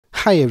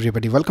Hi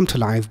everybody, welcome to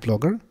Live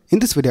Blogger. In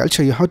this video, I'll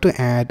show you how to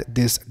add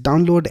this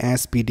download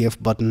as PDF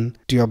button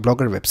to your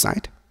Blogger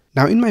website.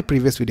 Now in my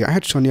previous video, I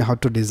had shown you how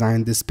to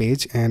design this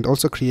page and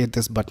also create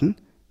this button.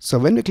 So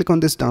when we click on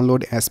this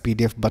download as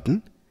PDF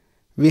button,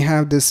 we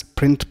have this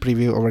print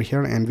preview over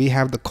here and we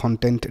have the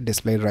content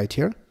displayed right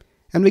here.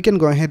 And we can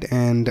go ahead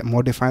and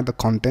modify the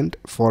content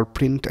for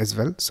print as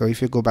well. So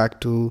if you go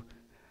back to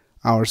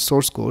our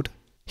source code,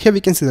 here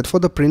we can see that for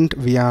the print,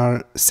 we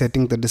are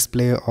setting the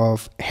display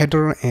of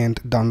header and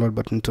download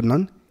button to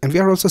none. And we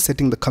are also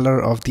setting the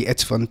color of the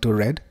H1 to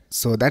red.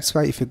 So that's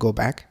why if you go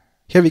back,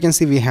 here we can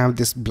see we have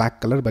this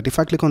black color. But if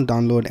I click on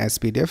download as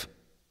PDF,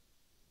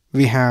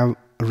 we have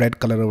red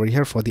color over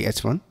here for the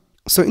H1.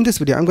 So in this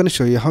video, I'm going to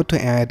show you how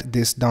to add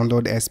this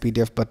download as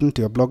PDF button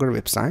to your Blogger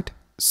website.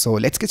 So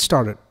let's get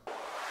started.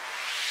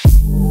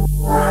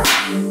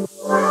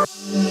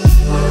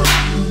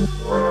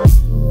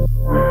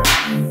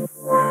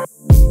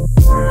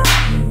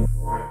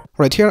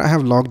 Right here I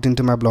have logged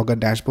into my Blogger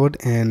dashboard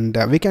and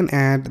we can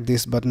add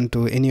this button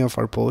to any of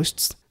our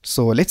posts.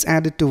 So let's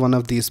add it to one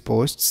of these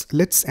posts.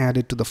 Let's add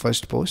it to the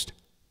first post.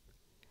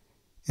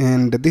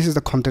 And this is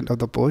the content of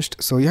the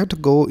post. So you have to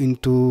go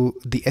into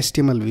the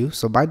HTML view.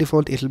 So by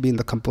default it will be in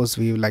the compose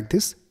view like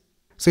this.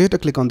 So you have to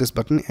click on this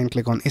button and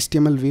click on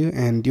HTML view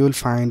and you will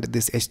find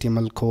this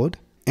HTML code.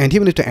 And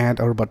here we need to add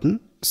our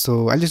button.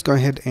 So I'll just go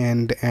ahead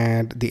and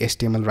add the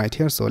HTML right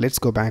here. So let's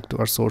go back to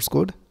our source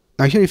code.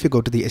 Now here if you go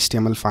to the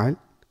HTML file,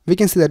 we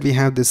can see that we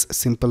have this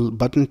simple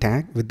button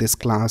tag with this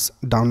class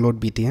download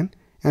btn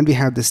and we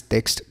have this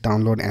text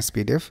download as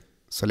PDF.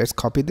 So let's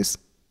copy this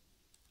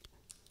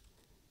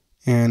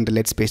and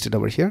let's paste it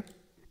over here.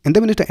 And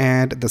then we need to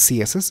add the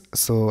CSS.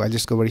 So I'll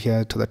just go over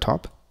here to the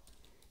top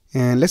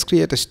and let's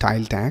create a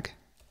style tag.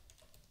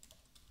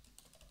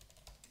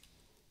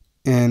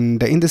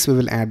 And in this we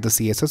will add the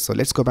CSS. So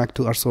let's go back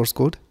to our source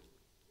code.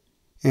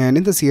 And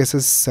in the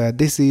CSS,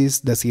 this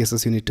is the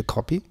CSS you need to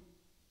copy.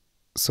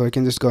 So you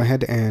can just go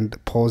ahead and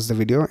pause the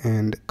video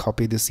and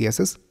copy this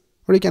CSS,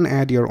 or you can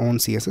add your own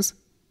CSS.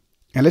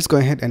 And let's go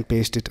ahead and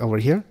paste it over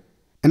here.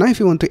 And now if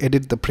you want to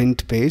edit the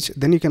print page,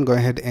 then you can go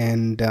ahead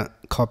and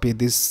copy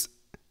this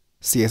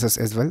CSS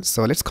as well.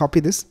 So let's copy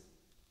this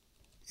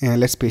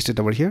and let's paste it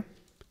over here.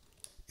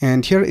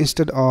 And here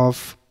instead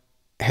of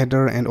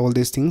header and all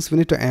these things, we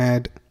need to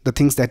add the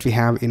things that we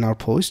have in our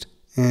post.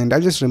 And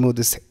I'll just remove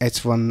this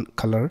H1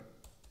 color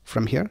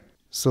from here.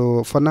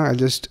 So for now, I'll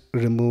just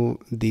remove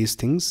these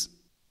things.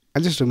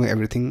 I'll just remove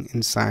everything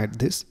inside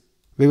this.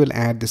 We will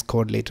add this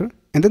code later.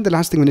 And then the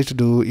last thing we need to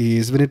do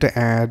is we need to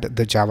add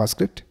the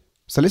JavaScript.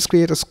 So let's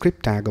create a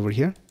script tag over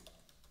here.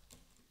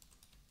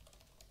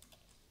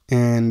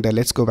 And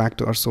let's go back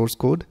to our source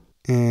code.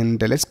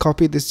 And let's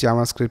copy this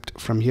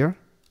JavaScript from here.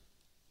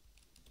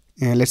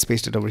 And let's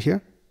paste it over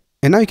here.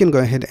 And now you can go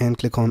ahead and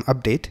click on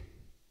update.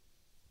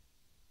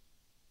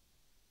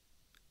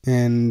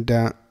 And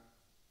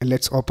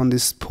let's open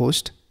this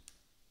post.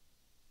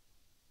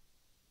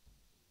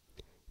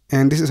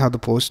 And this is how the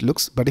post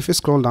looks. But if you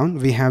scroll down,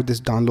 we have this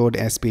download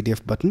as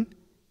PDF button.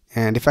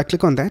 And if I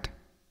click on that,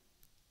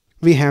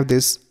 we have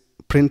this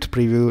print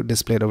preview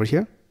displayed over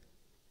here.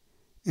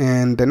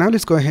 And now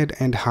let's go ahead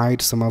and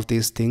hide some of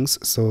these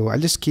things. So I'll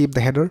just keep the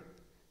header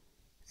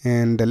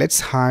and let's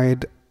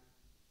hide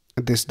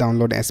this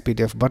download as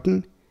PDF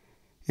button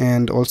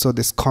and also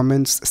this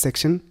comments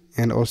section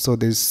and also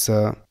this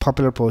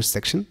popular post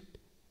section.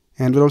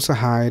 And we'll also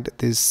hide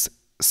this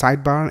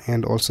sidebar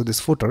and also this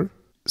footer.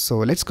 So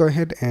let's go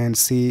ahead and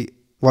see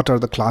what are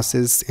the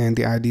classes and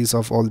the IDs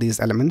of all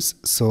these elements.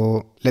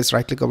 So let's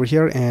right click over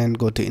here and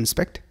go to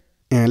inspect.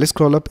 And let's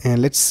scroll up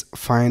and let's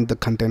find the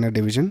container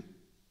division.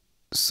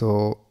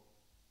 So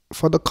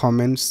for the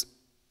comments,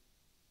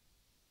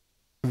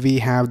 we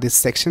have this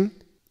section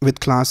with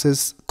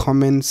classes,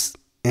 comments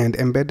and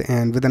embed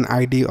and with an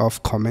ID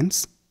of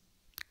comments.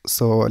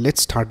 So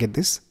let's target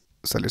this.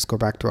 So let's go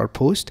back to our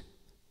post.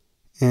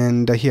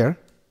 And here,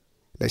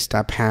 let's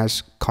tap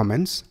hash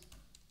comments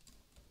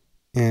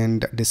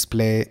and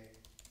display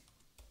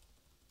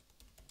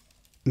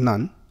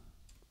none.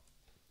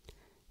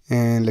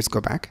 And let's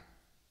go back.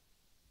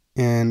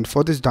 And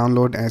for this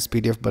download as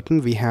PDF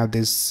button, we have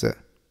this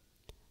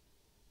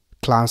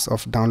class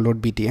of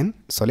download btn.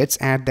 So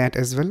let's add that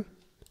as well.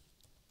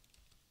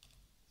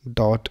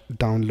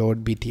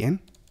 .download btn.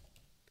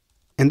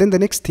 And then the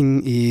next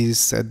thing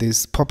is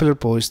this popular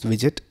post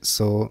widget.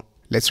 So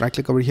let's right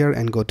click over here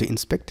and go to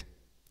inspect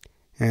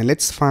and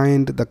let's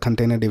find the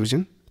container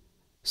division.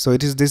 So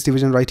it is this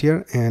division right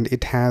here and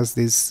it has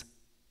this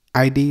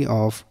ID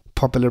of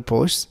popular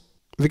posts.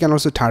 We can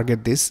also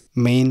target this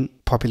main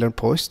popular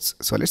posts.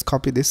 So let's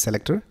copy this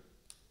selector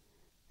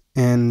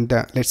and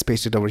let's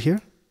paste it over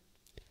here.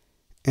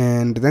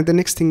 And then the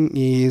next thing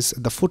is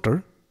the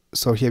footer.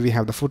 So here we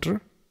have the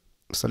footer.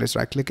 So let's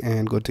right click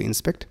and go to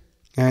inspect.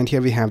 And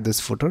here we have this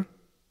footer.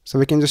 So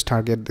we can just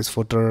target this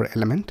footer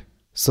element.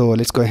 So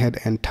let's go ahead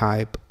and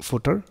type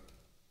footer.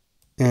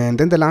 And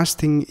then the last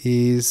thing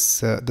is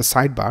the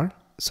sidebar.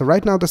 So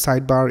right now the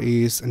sidebar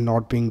is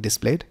not being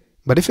displayed.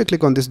 But if you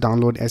click on this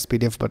download as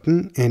PDF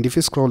button and if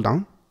you scroll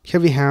down, here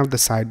we have the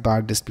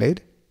sidebar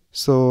displayed.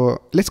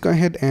 So let's go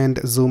ahead and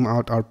zoom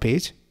out our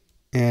page,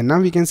 and now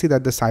we can see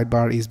that the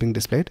sidebar is being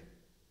displayed.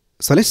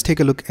 So let's take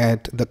a look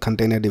at the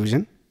container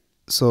division.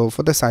 So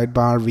for the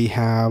sidebar, we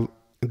have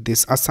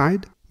this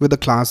aside with the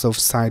class of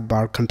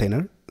sidebar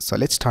container. So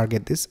let's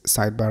target this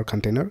sidebar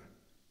container.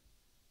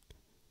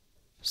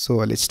 So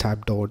let's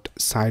type dot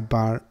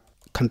sidebar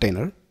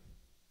container,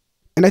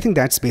 and I think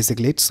that's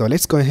basically it. So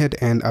let's go ahead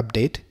and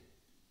update.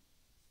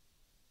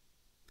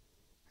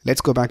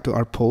 Let's go back to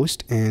our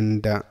post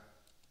and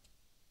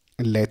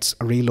let's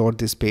reload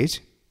this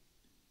page.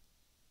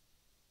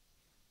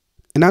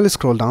 And now let's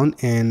scroll down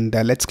and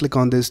let's click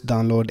on this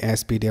download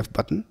as PDF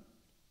button.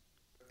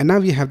 And now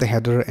we have the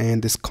header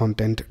and this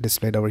content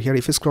displayed over here.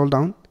 If you scroll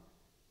down,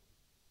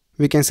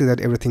 we can see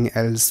that everything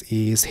else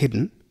is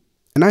hidden.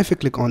 And now if you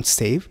click on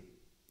save,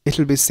 it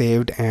will be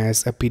saved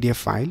as a PDF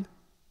file.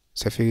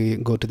 So if you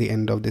go to the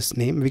end of this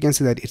name, we can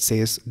see that it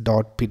says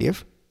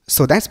 .pdf.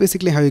 So that's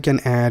basically how you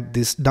can add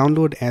this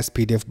download as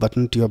PDF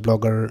button to your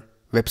Blogger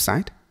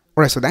website.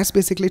 Alright, so that's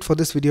basically it for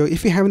this video.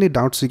 If you have any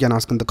doubts, you can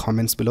ask in the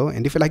comments below.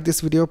 And if you like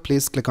this video,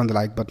 please click on the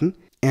like button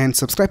and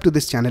subscribe to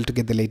this channel to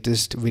get the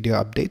latest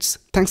video updates.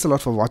 Thanks a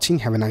lot for watching.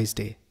 Have a nice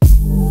day.